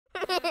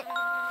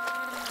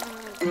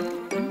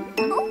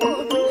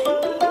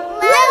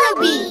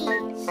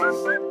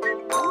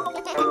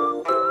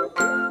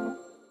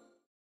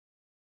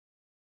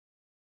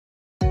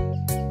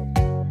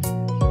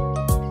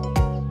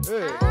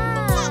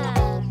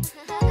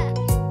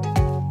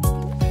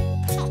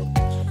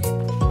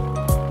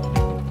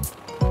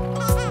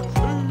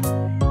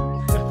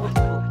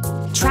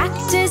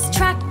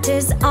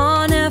tractors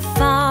on a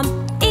farm.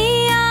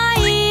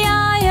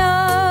 E-I-E-I-O.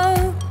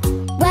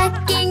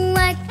 Working,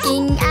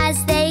 working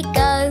as they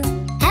go,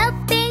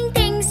 helping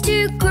things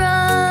to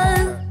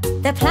grow.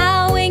 They're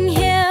ploughing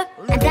here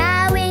and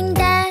ploughing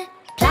there,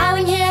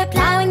 ploughing here,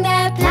 ploughing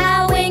there,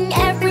 ploughing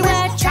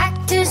everywhere.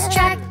 Tractors,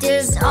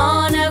 tractors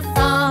on a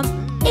farm.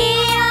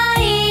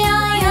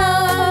 E-I-E-I-O.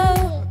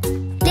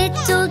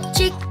 little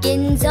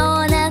chickens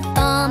on a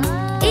farm.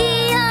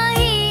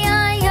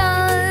 E-I-E-I-O.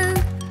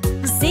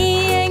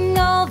 Seeing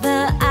all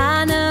the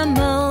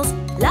animals,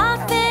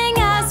 laughing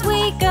as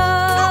we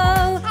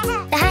go.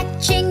 They're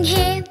hatching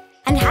here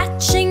And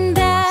hatching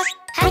there,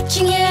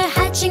 hatching here,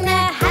 hatching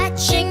there,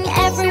 hatching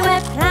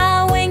everywhere.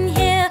 Ploughing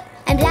here,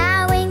 and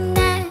ploughing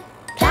there,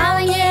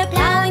 ploughing here,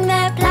 ploughing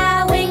there,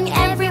 ploughing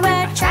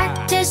everywhere.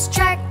 Tractors,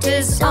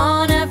 tractors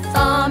on a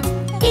farm.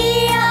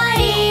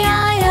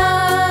 E-I-E-I-O.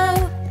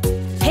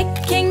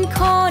 Picking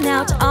corn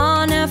out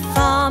on a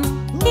farm.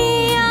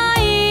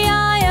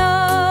 E-I-E-I-O.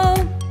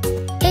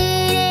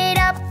 eat it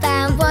up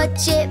and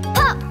watch it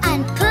pop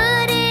and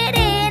put it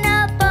in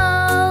a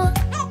bowl.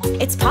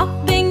 It's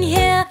popping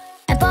here,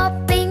 And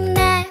popping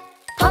there,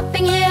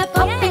 popping here,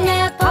 popping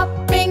there,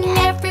 popping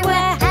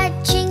everywhere.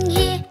 hatching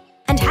here,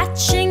 And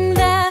hatching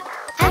there,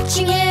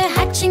 hatching here,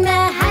 hatching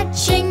there,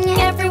 hatching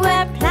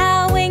everywhere.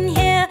 Ploughing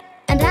here,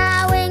 and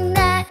ploughing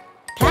there,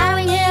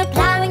 ploughing here,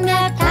 ploughing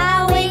there,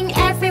 ploughing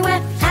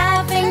everywhere.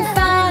 Having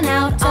fun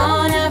out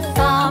on a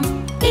farm.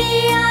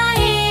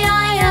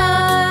 E-I-E-I-O.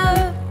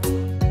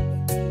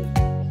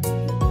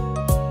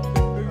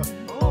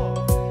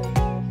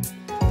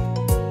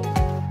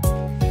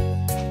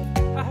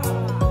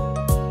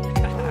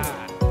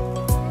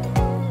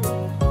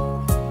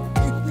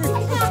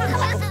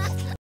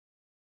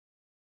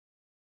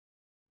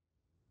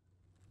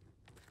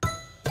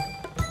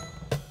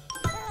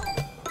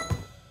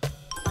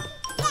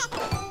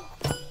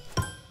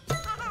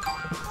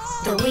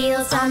 The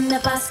wheels on the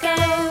bus go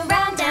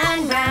round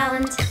and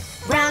round,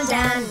 round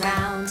and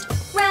round,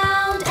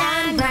 round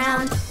and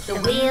round. The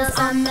wheels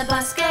on the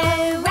bus go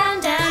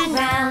round and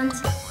round,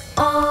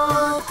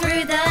 all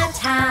through the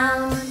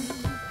town.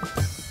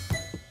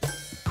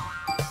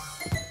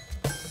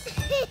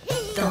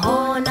 The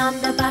horn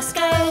on the bus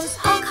goes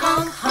honk,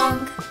 honk,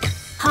 honk,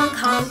 honk,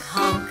 honk,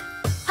 honk,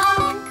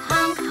 honk,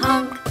 honk,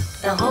 honk.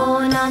 The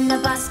horn on the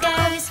bus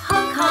goes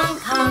honk, honk,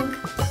 honk,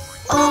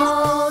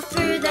 all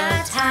through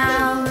the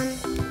town.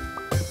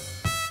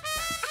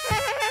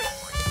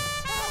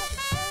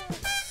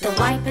 The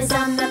wipers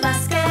on the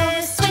bus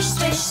go swish,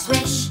 swish,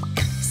 swish,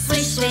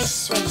 swish, swish,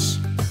 swish,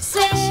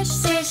 swish,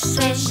 swish,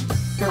 swish.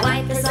 The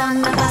wipers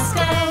on the bus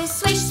go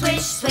swish,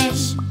 swish,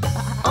 swish,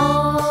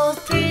 all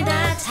through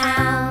the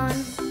town.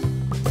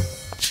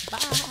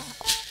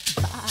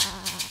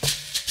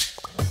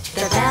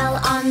 The bell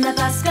on the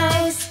bus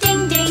goes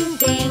ding, ding,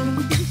 ding,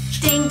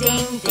 ding,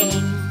 ding,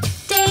 ding,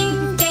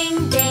 ding,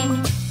 ding,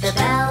 ding. The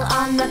bell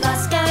on the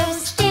bus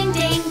goes ding,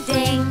 ding,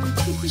 ding.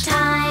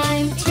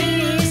 Time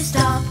to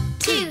stop.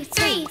 2,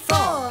 3,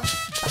 4.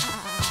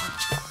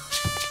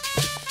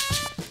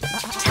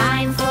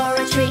 Time for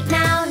a treat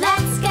now.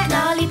 Let's get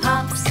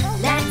lollipops.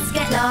 Let's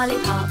get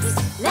lollipops.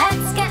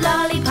 Let's get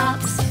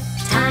lollipops.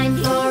 Time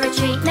for a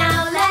treat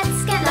now.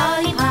 Let's get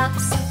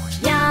lollipops.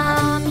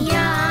 Yum,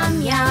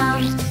 yum,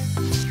 yum.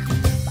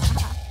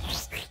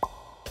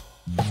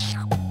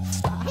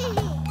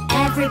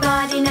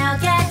 Everybody now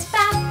get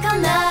back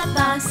on the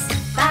bus.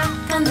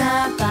 Back on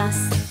the bus.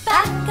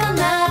 Back on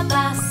the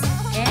bus.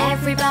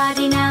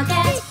 Everybody now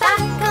get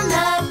back on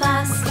the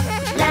bus.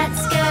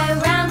 Let's go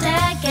round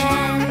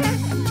again.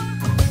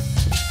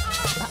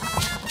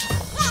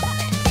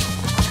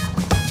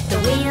 The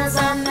wheels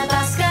on the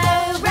bus go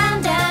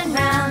round and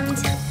round,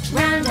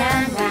 round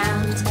and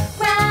round,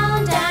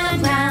 round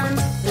and round.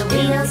 The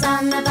wheels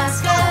on the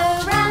bus go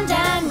round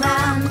and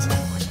round,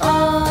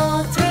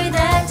 all through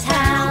the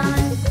town.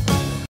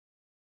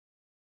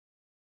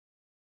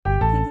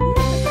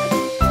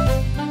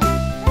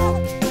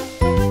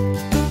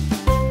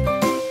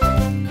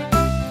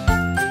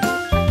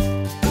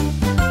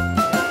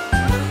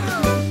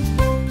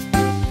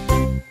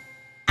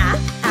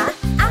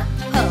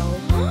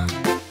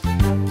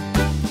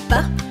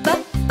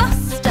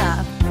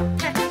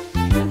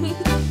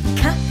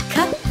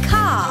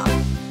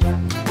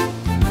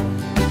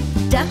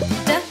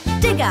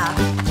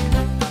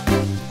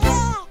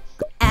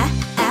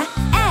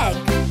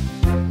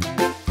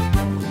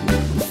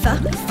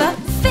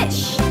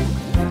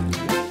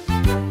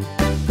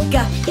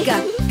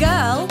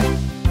 Girl.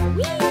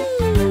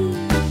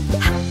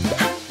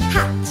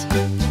 Hat.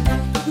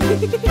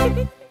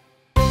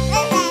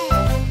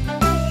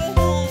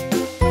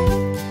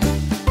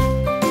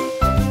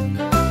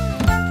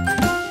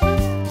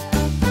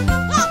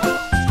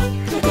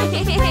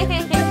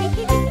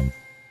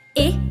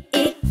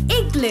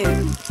 Igloo.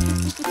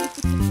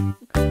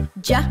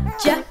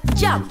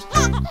 Jump.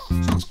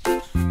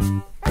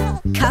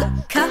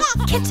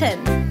 Kitten.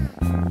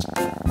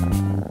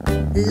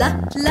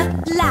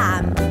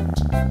 Lamb.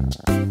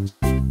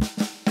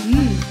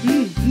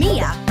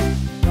 Mia.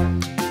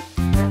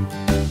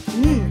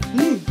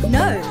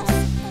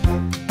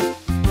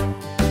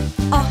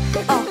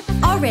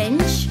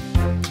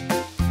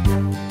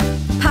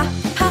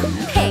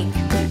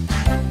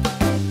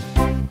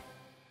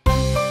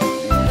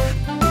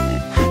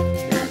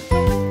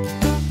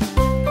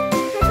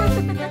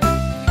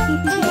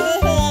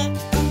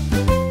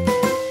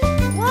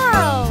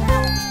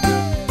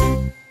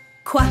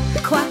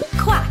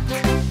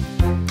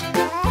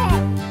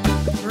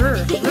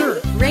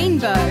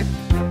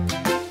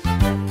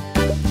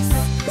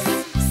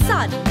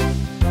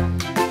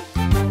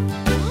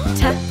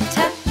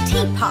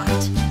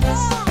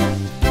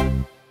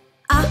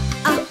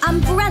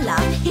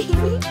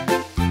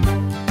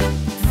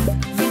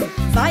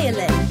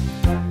 Violin.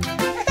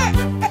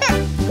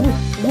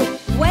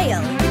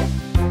 Whale.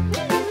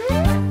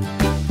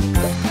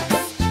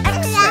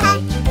 X-ray.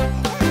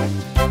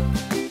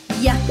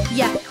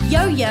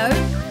 Yo-yo.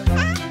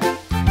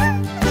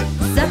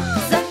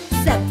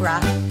 Zebra.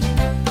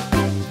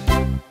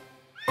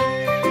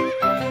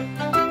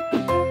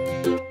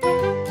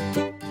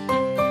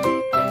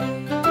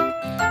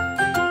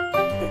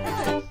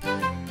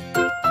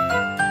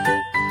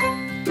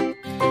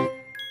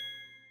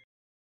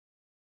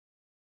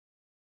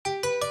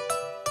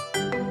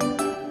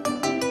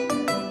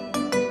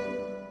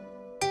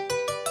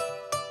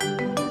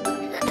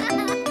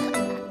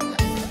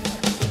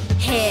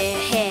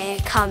 Here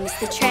comes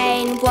the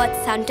train. What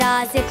sound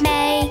does it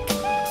make?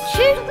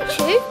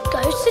 Choo-choo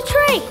goes the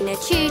train. A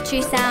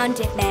choo-choo sound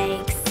it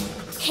makes.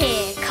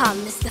 Here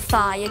comes the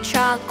fire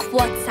truck.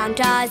 What sound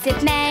does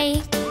it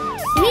make?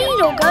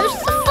 Nino goes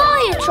the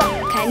fire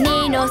truck. A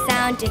Nino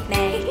sound it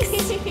makes.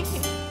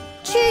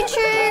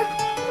 Choo-choo.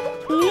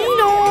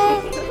 Nino.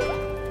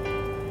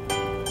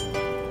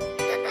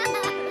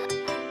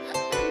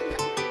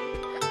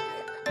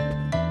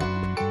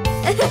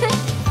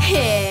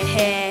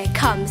 Here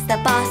comes the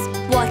bus.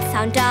 What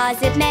sound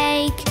does it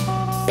make?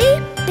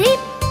 Beep, beep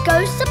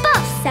goes the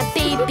bus. A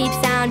beep beep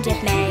sound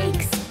it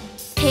makes.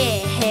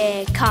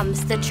 Here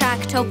comes the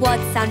tractor. What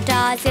sound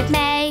does it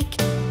make?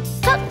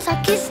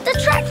 Tuk-tuk is the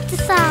tractor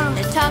sound.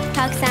 The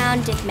tuk-tuk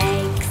sound it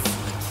makes.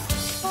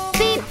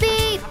 Beep,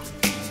 beep.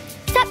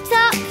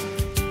 Tuk-tuk.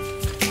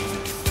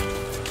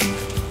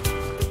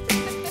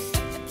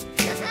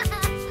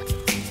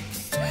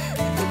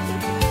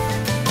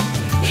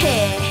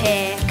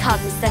 Here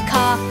comes the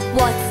car.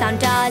 What sound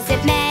does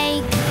it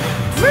make?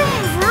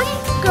 Vroom, vroom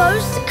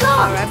goes the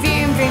car. A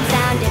vroom vroom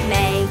sound it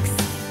makes.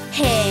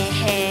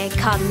 Here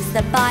comes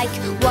the bike.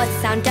 What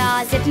sound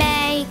does it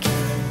make?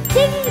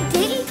 Ding,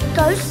 ding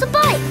goes the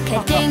bike.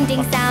 A ding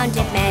ding sound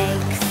it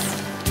makes.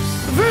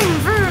 Vroom,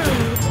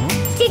 vroom.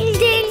 Ding,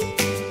 ding.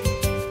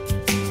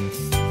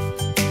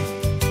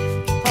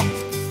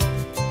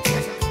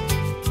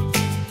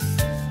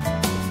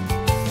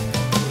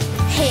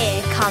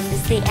 Here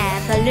comes the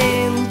air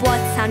balloon. What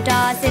sound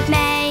does it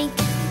make?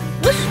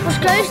 Whoosh, whoosh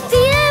goes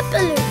the air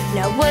balloon.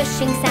 No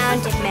whooshing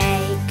sound it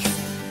makes.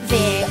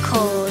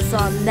 Vehicles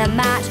on the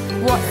mat.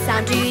 What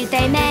sound do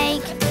they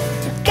make?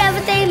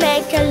 Together they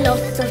make a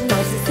lot of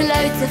noise. It's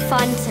loads of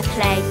fun to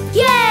play.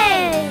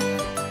 Yay!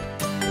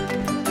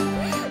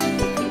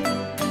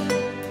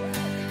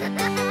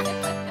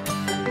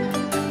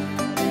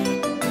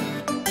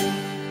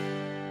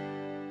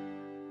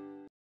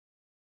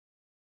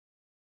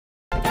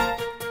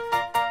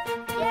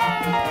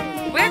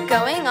 We're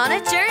going on a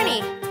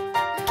journey.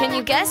 Can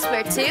you guess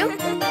where to?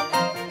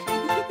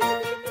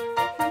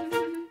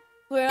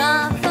 We're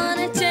off on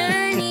a journey.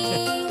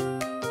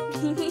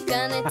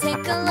 Gonna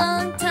take a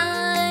long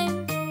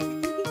time.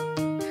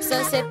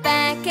 So sit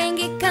back and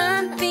get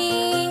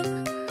comfy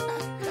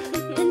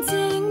and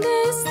sing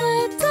this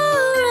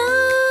little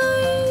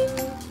rhyme.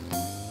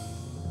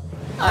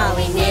 Are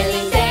we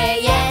nearly there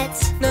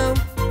yet? No.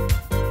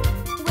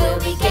 Will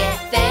we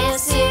get there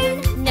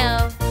soon?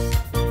 No.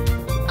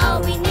 Are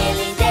we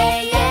nearly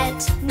there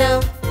yet?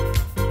 No.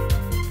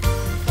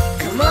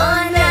 Come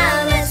on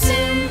now, let's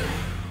zoom.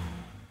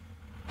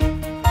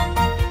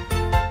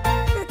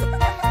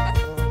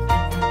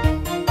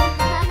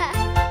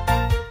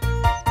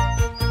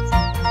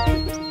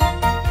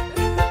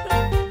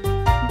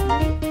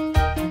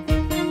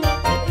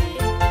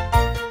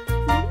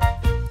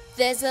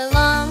 There's a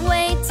long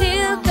way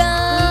to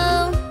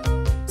go,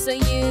 so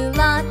you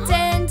lot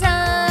and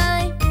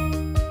I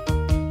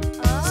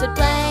should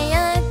play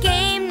a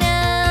game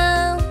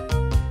now.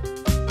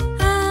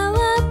 How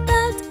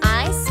about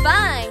I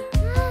Spy?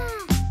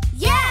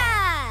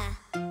 Yeah!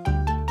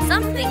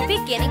 Something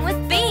beginning with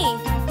B.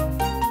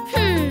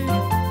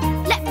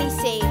 Let me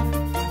see.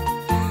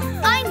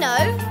 I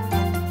know.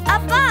 A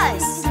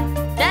bus.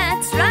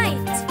 That's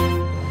right.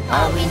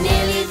 Are we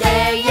nearly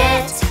there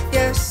yet?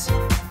 Yes.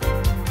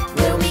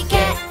 Will we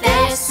get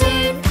there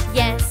soon?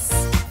 Yes.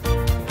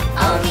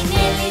 Are we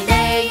nearly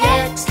there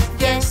yet?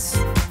 Yes.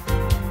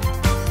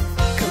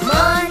 Come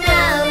on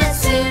now,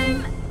 let's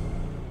zoom.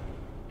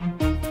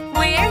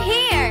 We're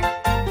here.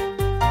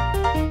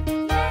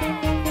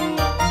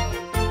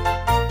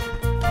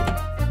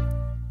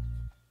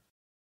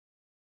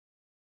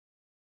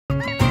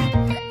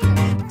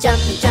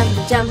 Jumping,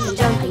 jumping, jumping,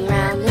 jumping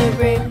round the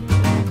room.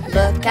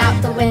 Look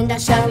out the window,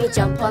 shall we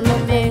jump on the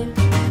moon?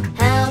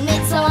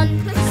 Helmets on,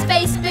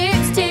 space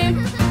boots too.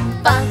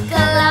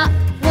 Buckle up,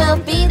 we'll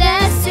be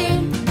there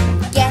soon.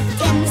 Get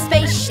in the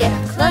spaceship,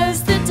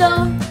 close the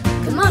door.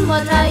 Come on,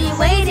 what are you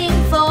waiting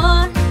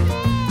for?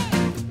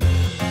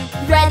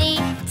 Ready,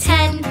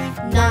 10,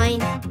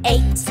 9,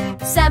 8,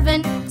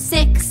 7,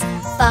 6,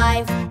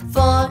 5,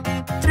 4,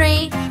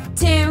 3,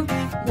 2,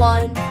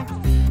 1.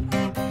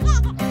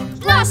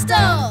 Blast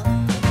off!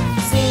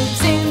 Zoom,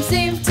 zoom,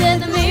 zoom to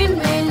the moon,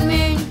 moon,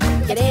 moon.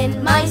 Get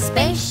in my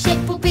spaceship,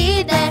 we'll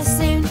be there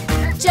soon.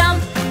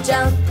 Jump,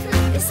 jump,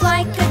 It's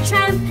like a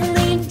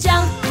trampoline.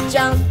 Jump,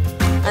 jump.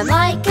 I'm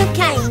like a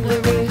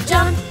kangaroo.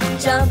 Jump,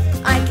 jump.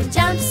 I can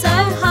jump so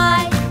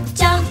high.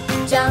 Jump,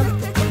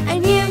 jump.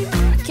 And you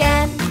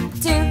can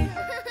too.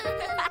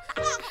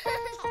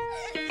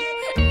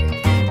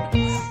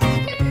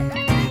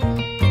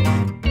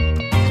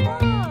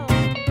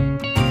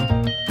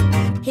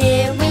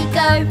 Here we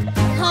go,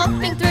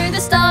 hopping through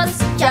the stars,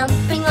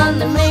 jumping on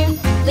the moon,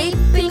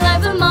 leaping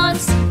over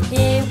Mars.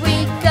 Here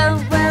we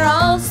go, we're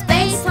all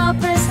space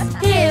hoppers.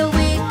 Here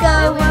we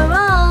go, we're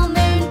all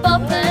moon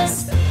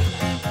boppers.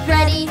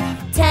 Ready?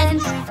 10,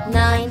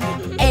 9,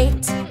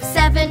 8,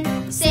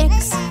 7,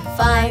 6,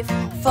 5,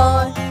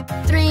 4,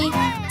 3,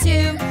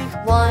 2,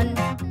 1.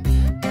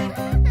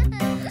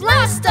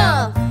 Blast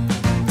off!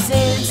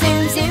 Zoom,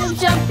 zoom, zoom,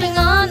 jumping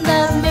on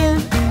the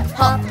moon.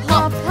 Hop,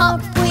 hop,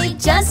 hop, we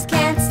just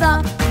can't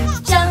stop.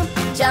 Jump,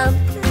 jump,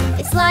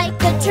 it's like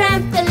a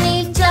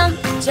trampoline. Jump,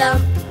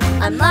 jump,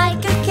 I'm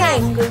like a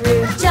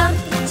kangaroo. Jump,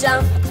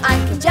 jump, I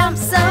can jump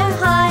so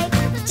high.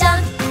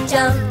 Jump,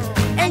 jump,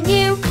 and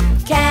you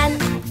can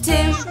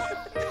too.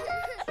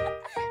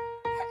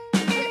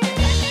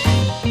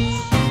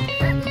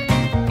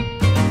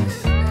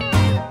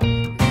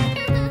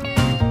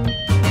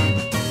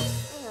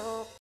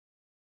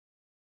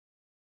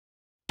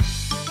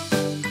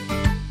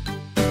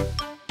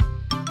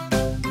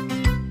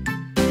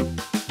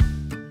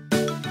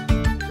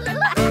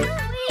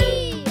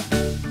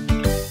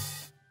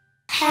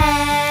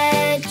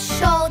 Head,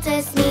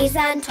 shoulders, knees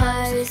and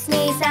toes,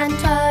 knees and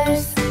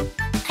toes.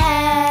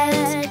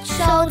 Head,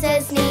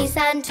 shoulders, knees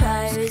and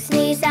toes,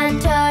 knees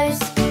and toes.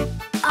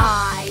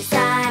 Eyes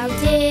and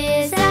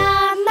ears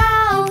and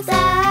mouth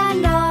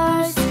and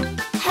nose.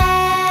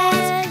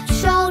 Head,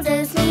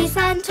 shoulders, knees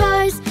and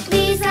toes,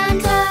 knees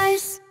and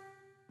toes.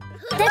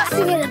 Let's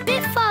sing it a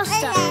bit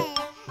faster.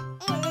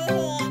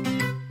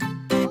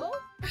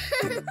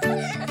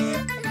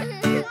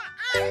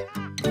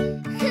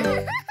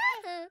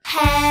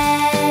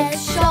 Head,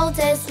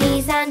 shoulders,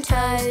 knees and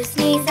toes,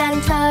 knees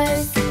and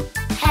toes.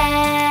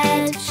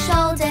 Head,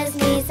 shoulders,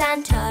 knees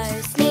and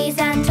toes, knees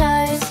and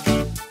toes.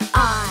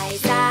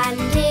 Eyes and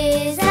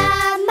ears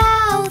and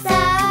mouth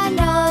and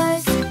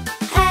nose.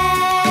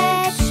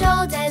 Head,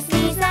 shoulders,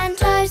 knees and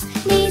toes,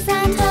 knees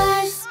and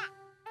toes.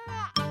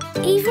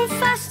 Even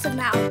faster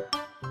now.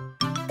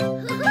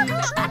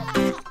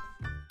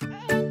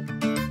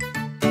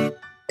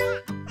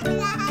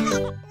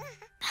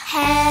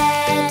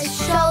 Head,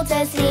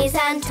 shoulders, knees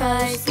and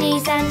toes,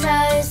 knees and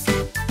toes.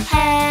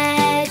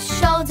 Head,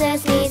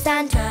 shoulders, knees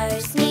and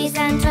toes, knees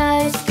and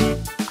toes.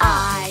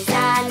 Eyes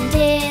and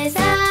ears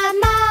and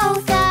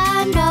mouth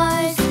and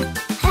nose.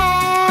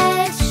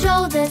 Head,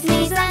 shoulders,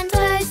 knees and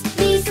toes,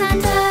 knees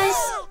and toes.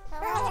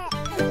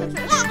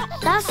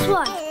 That's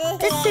one.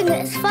 Let's sing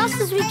it as fast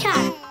as we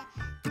can.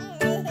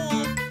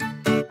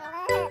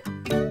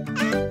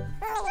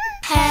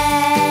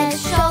 Head,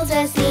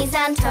 shoulders, knees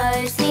and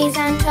toes, knees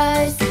and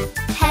toes.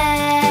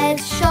 Head,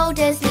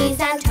 shoulders, knees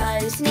and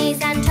toes, knees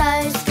and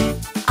toes.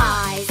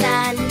 Eyes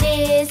and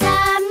ears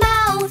and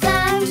mouth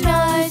and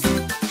nose.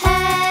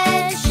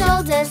 Head,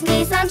 shoulders,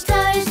 knees and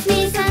toes,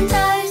 knees and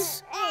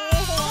toes.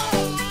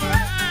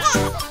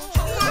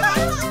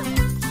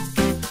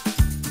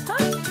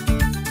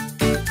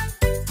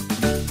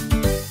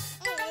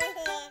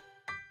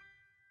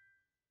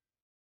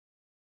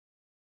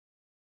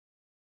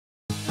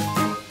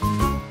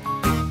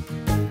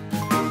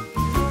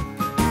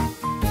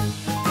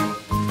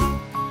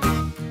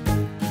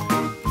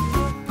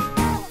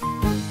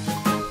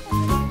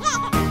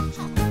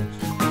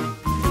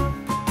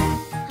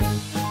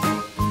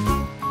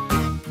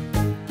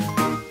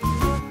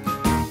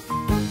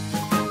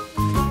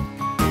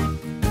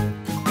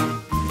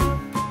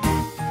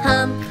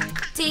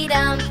 Humpty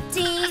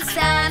Dumpty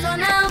sat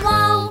on a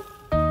wall.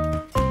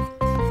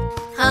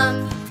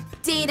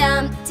 Humpty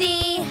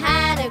Dumpty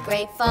had a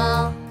great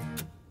fall.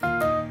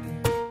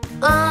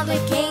 All the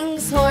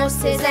king's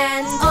horses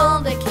and all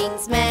the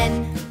king's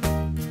men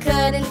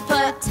couldn't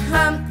put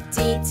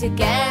Humpty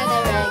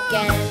together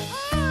again.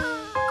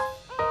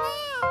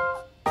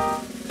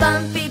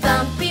 Bumpy,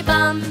 bumpy,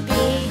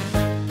 bumpy,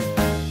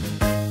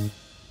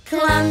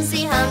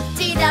 clumsy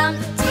Humpty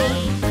Dumpty.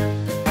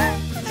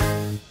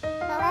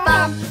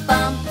 Bump,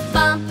 bump,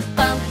 bump,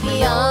 bump,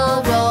 we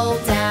all roll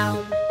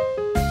down.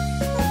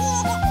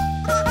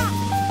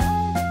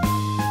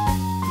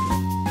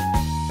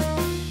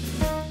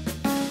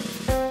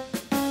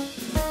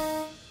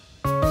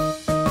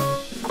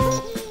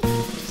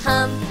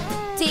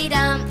 Humpty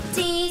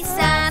Dumpty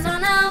sat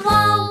on a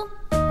wall.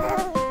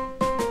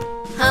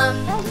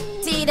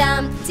 Humpty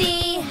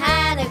Dumpty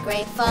had a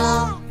great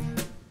fall.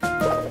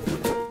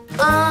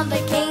 All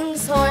the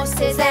king's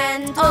horses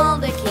and all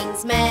the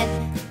king's men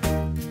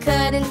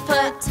couldn't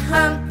put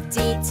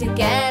Humpty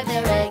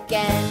together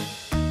again.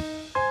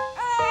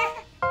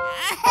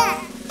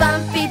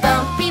 Bumpy,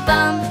 bumpy,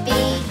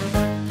 bumpy,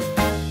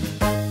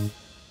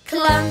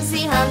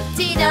 clumsy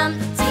Humpty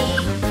Dumpty.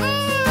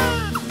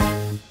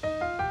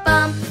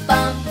 Bump,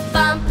 bump,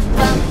 bump,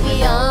 bump,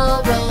 we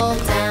all roll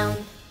down.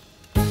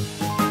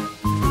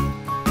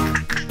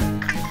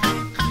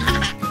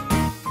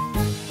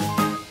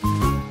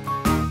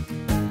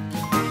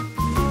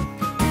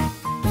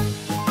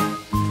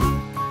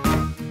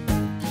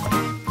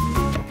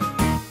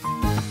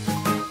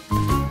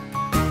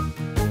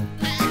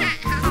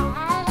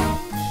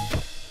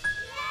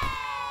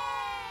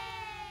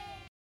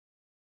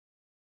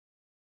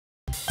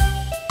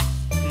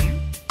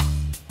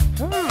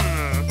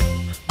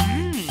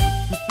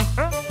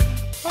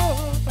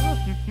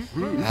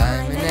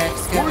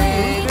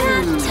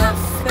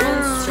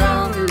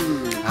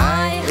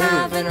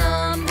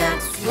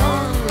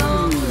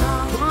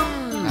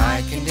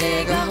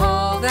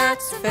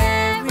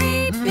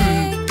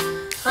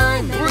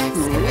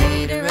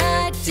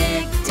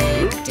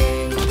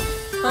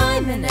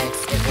 I'm an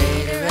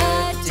excavator,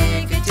 a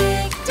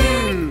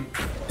dig-a-dig-dig.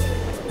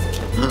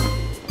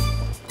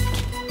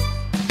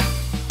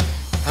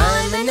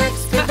 I'm an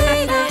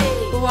excavator,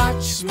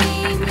 watch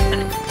me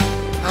move.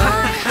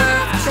 I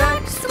have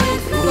trucks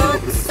with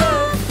lots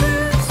of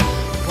fruits.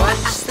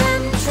 Watch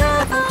them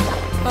travel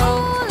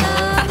all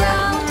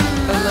around,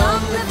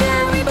 along the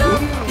very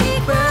bumpy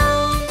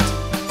ground.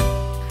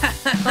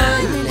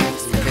 I'm an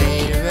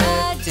excavator,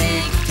 a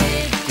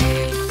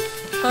dig-dig-dig.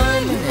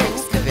 I'm an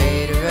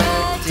excavator,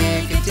 a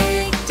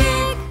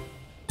dig-a-dig-dig.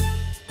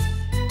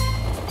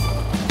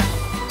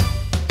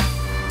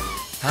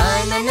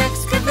 I'm an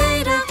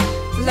excavator,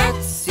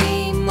 let's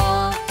see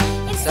more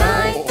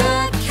inside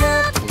the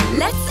cab.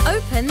 Let's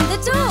open the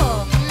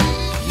door.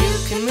 You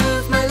can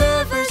move my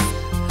levers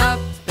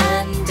up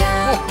and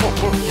down.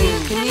 You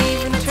can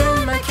even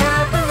turn my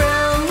cab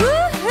around.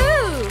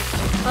 Woohoo!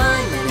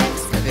 I'm an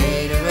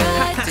excavator,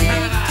 a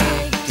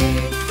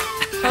dig-dig-dig.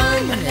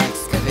 I'm an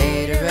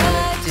excavator,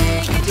 a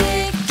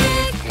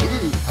dig-a-dig-dig.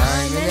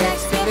 I'm an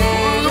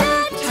excavator,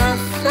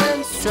 tough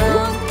and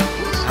strong.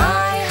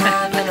 I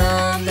have an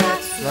arm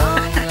that's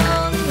long,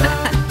 long,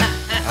 long.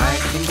 I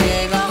can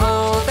dig a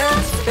hole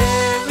that's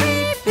very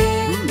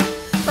big.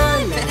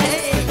 I'm an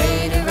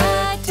excavator,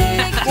 a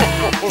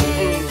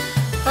dig-dig-dig.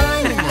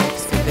 I'm an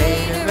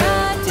excavator, a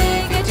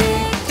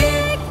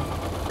dig-a-dig-dig.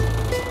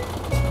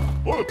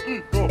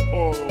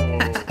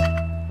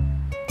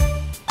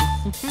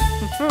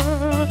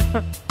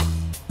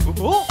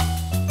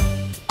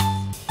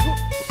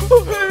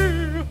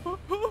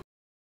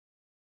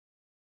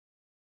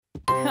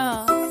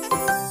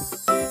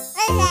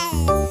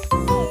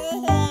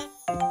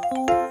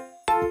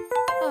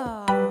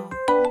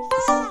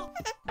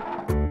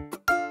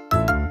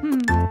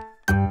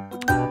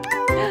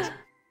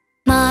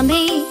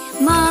 Mommy,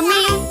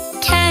 Mommy,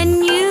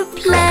 can you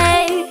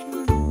play?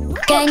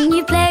 Can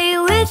you play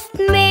with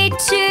me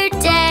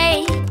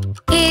today?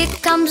 Here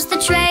comes the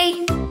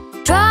train,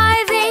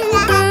 driving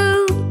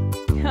through.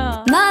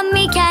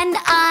 Mommy, can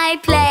I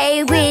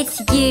play with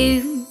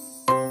you?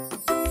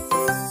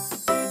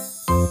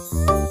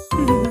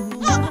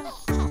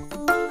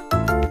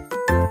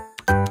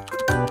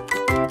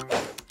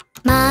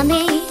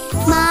 Mommy,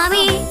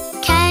 Mommy,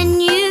 can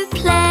you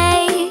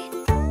play?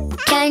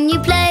 Can you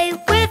play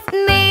with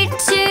me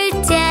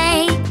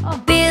today?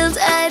 Build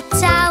a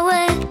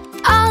tower,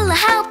 I'll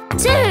help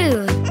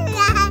too.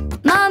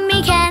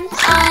 Mommy, can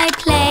I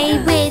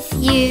play with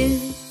you?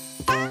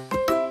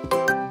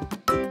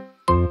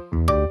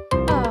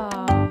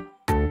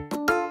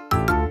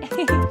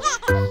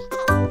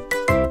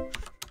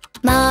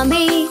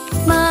 Mommy,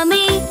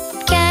 Mommy,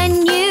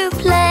 can you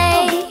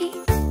play?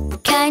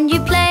 Can you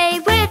play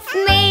with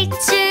me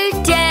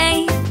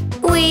today?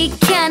 We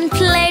can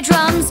play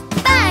drums,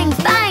 bang,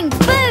 bang,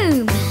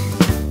 boom.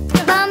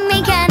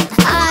 Mommy, can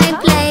I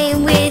play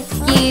with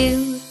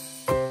you?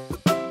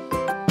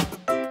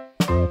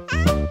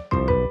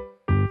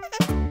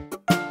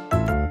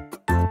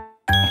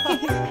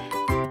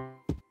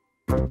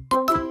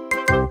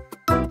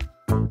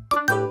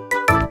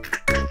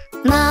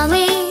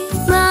 Mommy,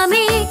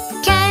 Mommy,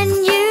 can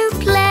you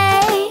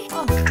play?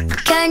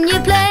 Can you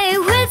play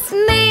with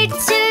me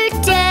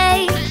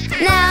today?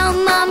 Now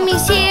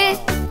Mommy's here,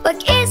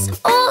 work is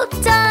all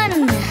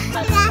done.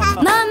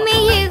 Mommy,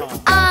 you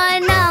are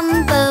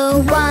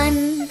number one.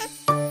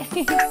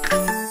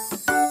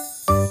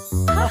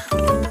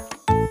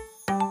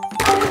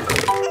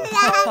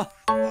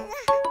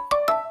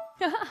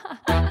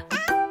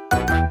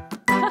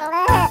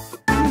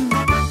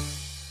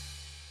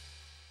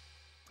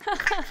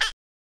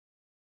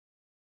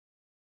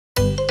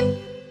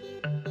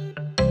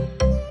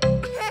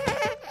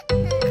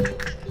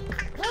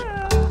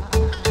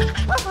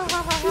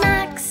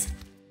 Max,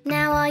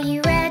 now are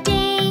you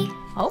ready?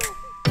 Oh.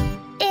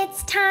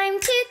 It's time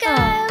to go.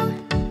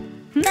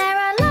 There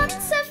are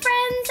lots of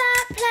friends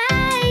at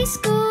play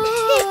school.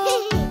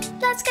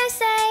 Let's go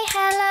say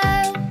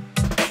hello.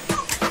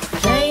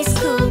 Play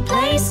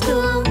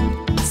school,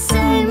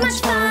 so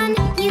much fun.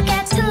 You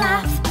get to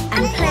laugh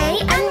and play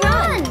and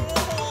run.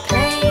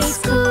 Play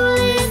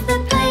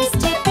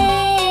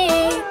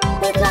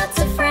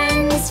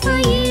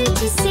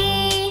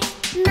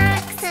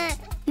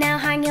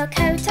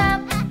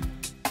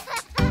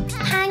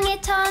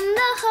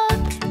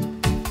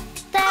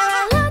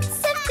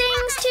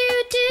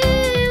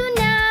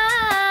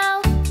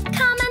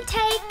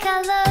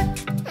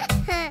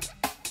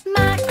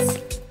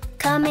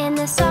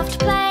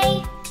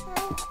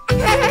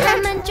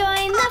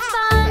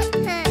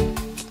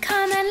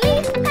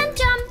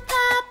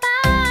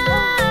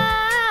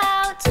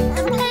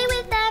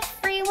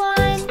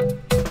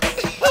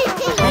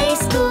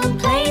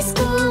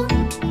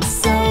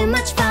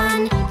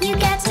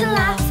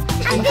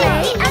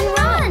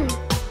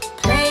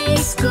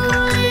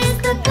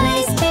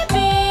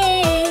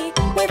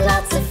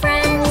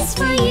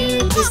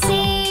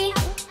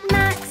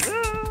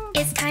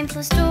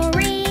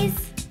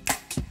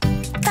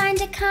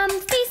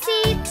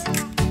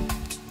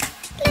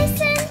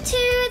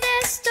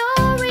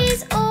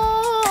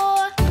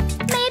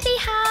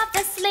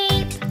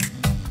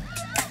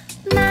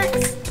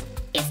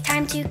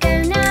to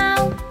go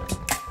now.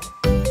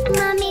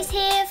 Mummy's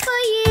here for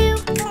you,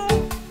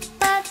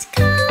 but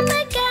come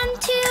again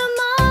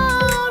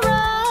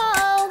tomorrow.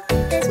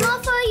 There's more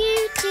for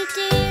you to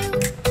do.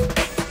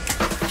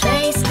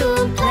 Play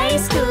school,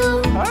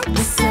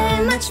 it's so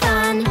much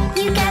fun.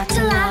 You get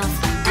to laugh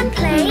and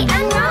play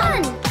and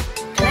run.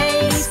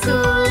 Play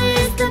school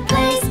is the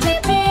place to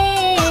be,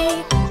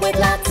 with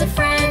lots of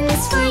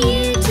friends for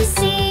you to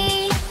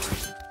see.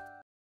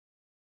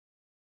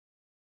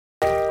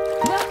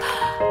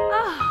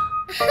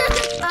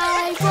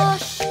 I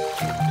wash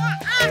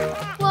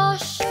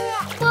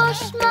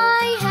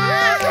my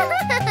hair.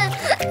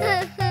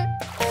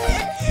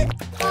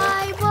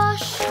 I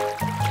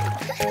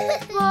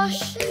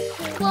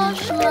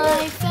wash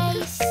my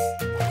face.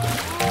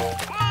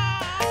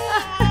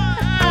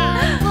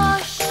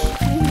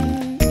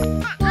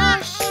 I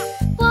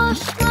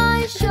wash my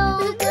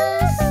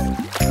shoulders.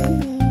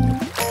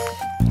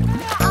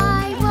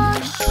 I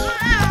wash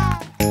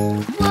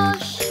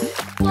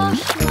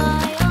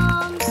my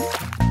arms.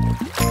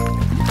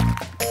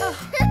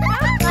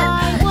 I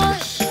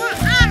wash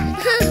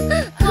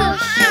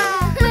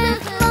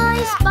with my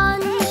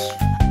sponge.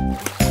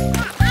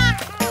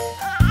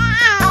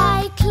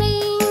 I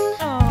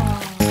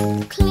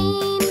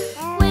clean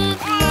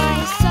with my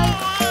soap.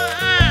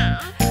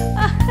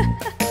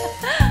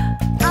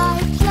 I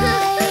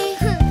play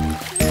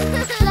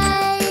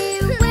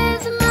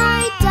with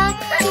my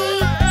ducky.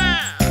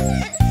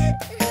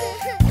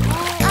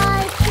 I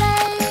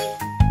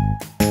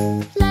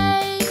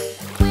play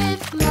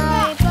with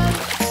my boat.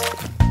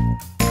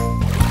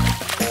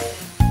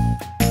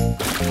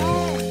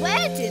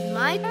 Where did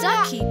my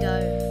ducky go?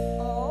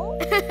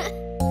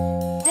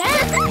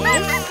 There it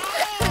is.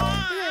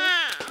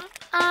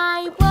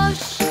 I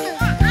wash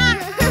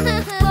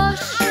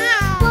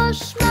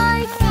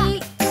my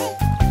feet.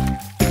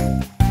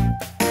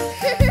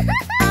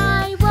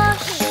 I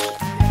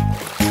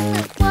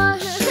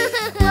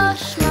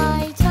wash my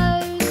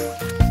toes.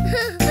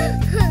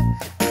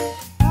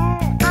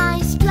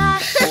 I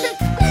splash,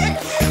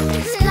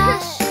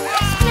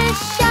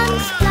 splish and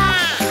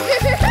splash.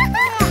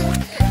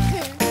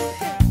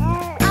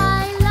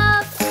 I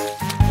love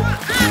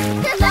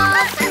to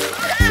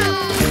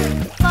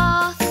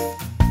bath.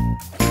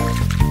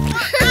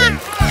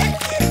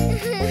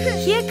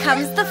 Here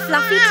comes the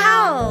fluffy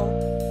towel.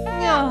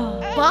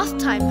 Bath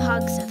time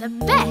hugs are the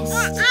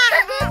best.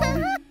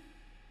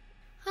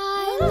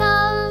 I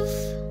love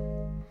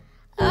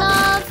to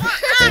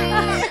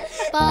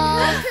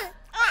bath.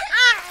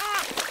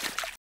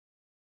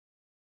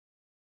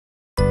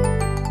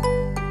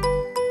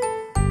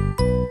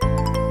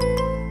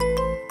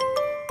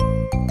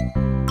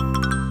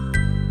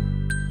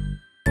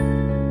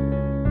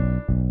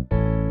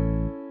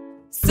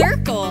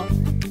 Circle,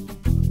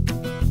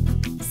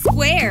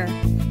 square,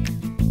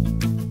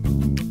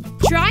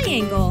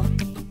 triangle,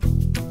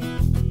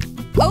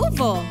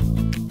 oval,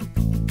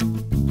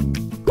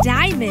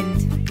 diamond,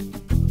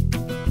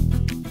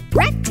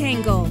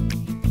 rectangle,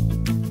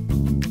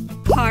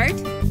 heart,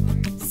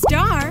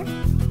 star,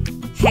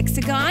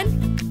 hexagon,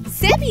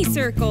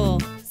 semicircle,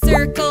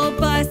 circle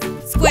bus,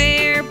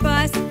 square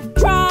bus,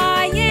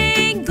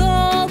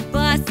 triangle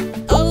bus,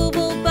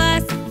 oval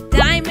bus,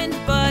 diamond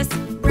bus,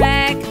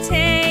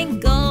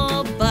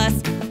 rectangle bus,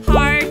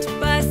 heart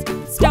bus,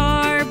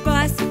 star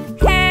bus,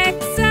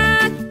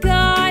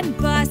 hexagon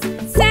bus,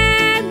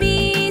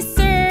 semicircle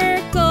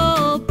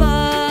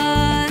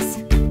bus.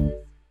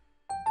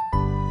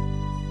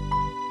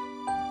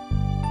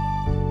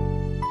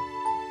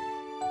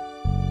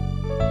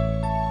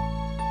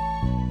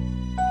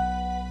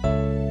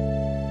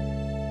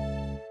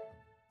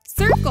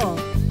 Circle,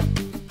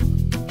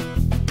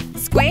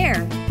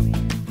 square,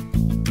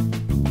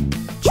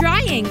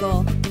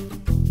 triangle,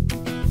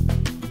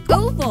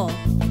 oval,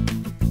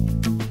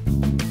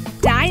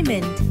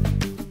 diamond,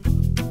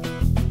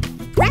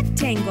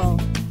 rectangle,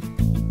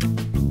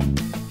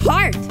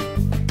 heart,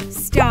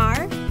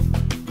 star,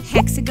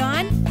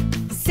 hexagon,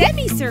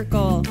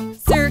 semicircle,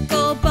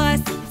 circle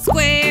bus,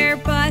 square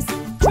bus,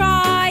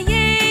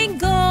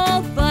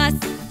 triangle bus,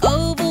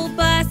 oval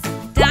bus,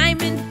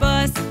 diamond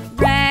bus,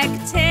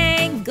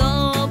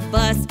 rectangle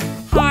bus,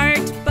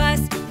 heart bus,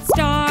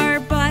 star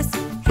bus,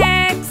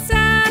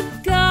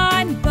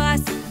 hexagon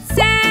bus,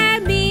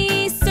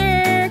 semicircle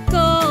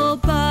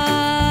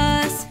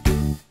bus.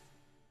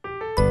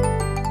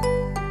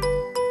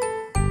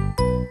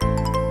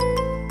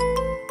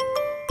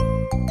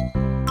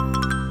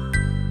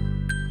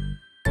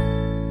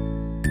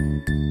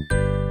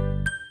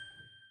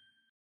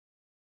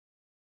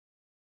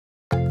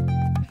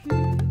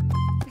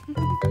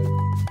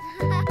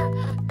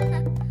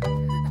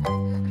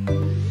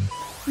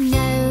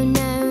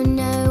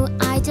 No,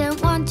 I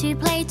don't want to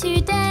play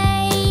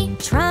today.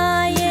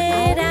 Try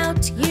it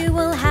out, you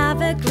will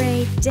have a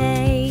great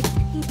day.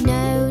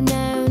 No,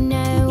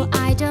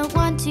 I don't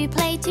want to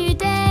play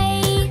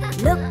today.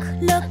 Look,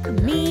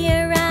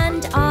 Mia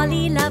and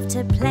Ollie love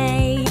to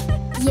play.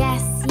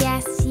 Yes,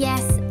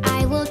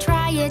 I will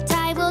try it,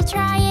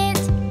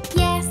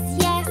 Yes,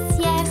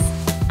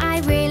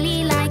 I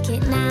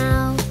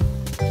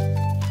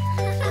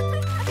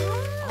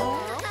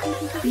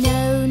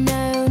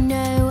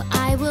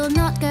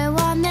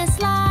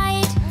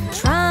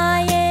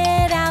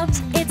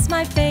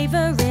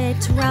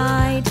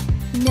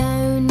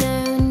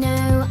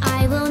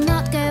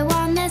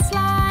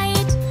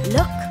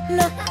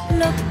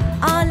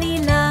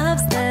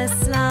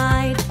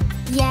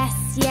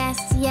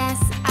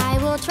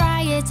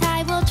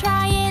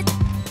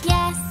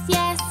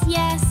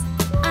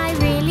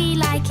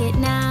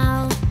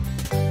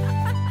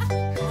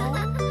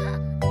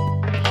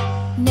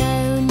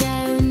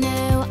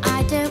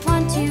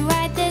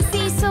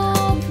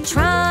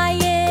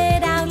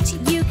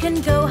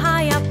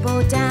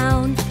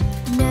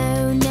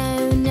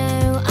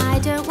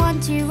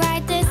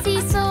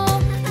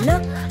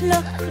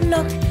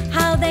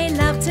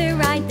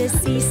the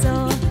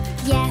seesaw.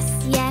 Yes,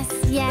 yes,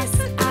 yes,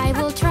 I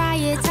will try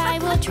it, I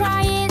will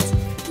try it.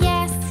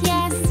 Yes,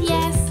 yes,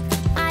 yes,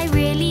 I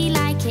really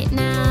like it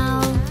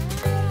now.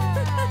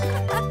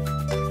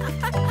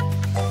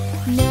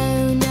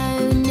 No,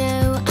 no,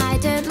 no, I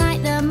don't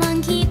like the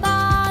monkey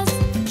bars.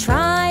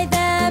 Try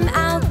them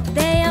out,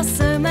 they are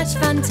so much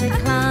fun to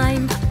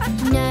climb.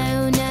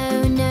 No,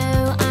 no,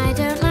 no, I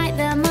don't like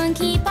the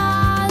monkey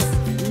bars.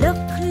 Look,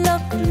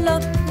 look,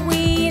 look,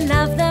 we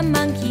love the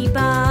monkey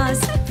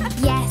bars.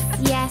 Yes,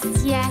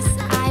 yes, yes,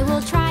 I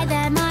will try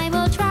them, I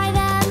will try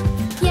them.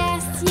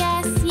 Yes,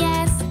 yes,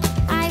 yes,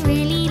 I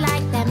really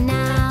like them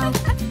now.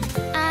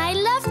 I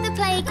love the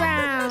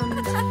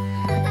playground.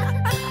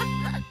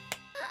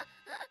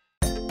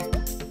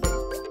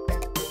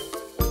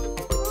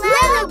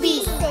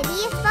 Lellobee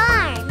City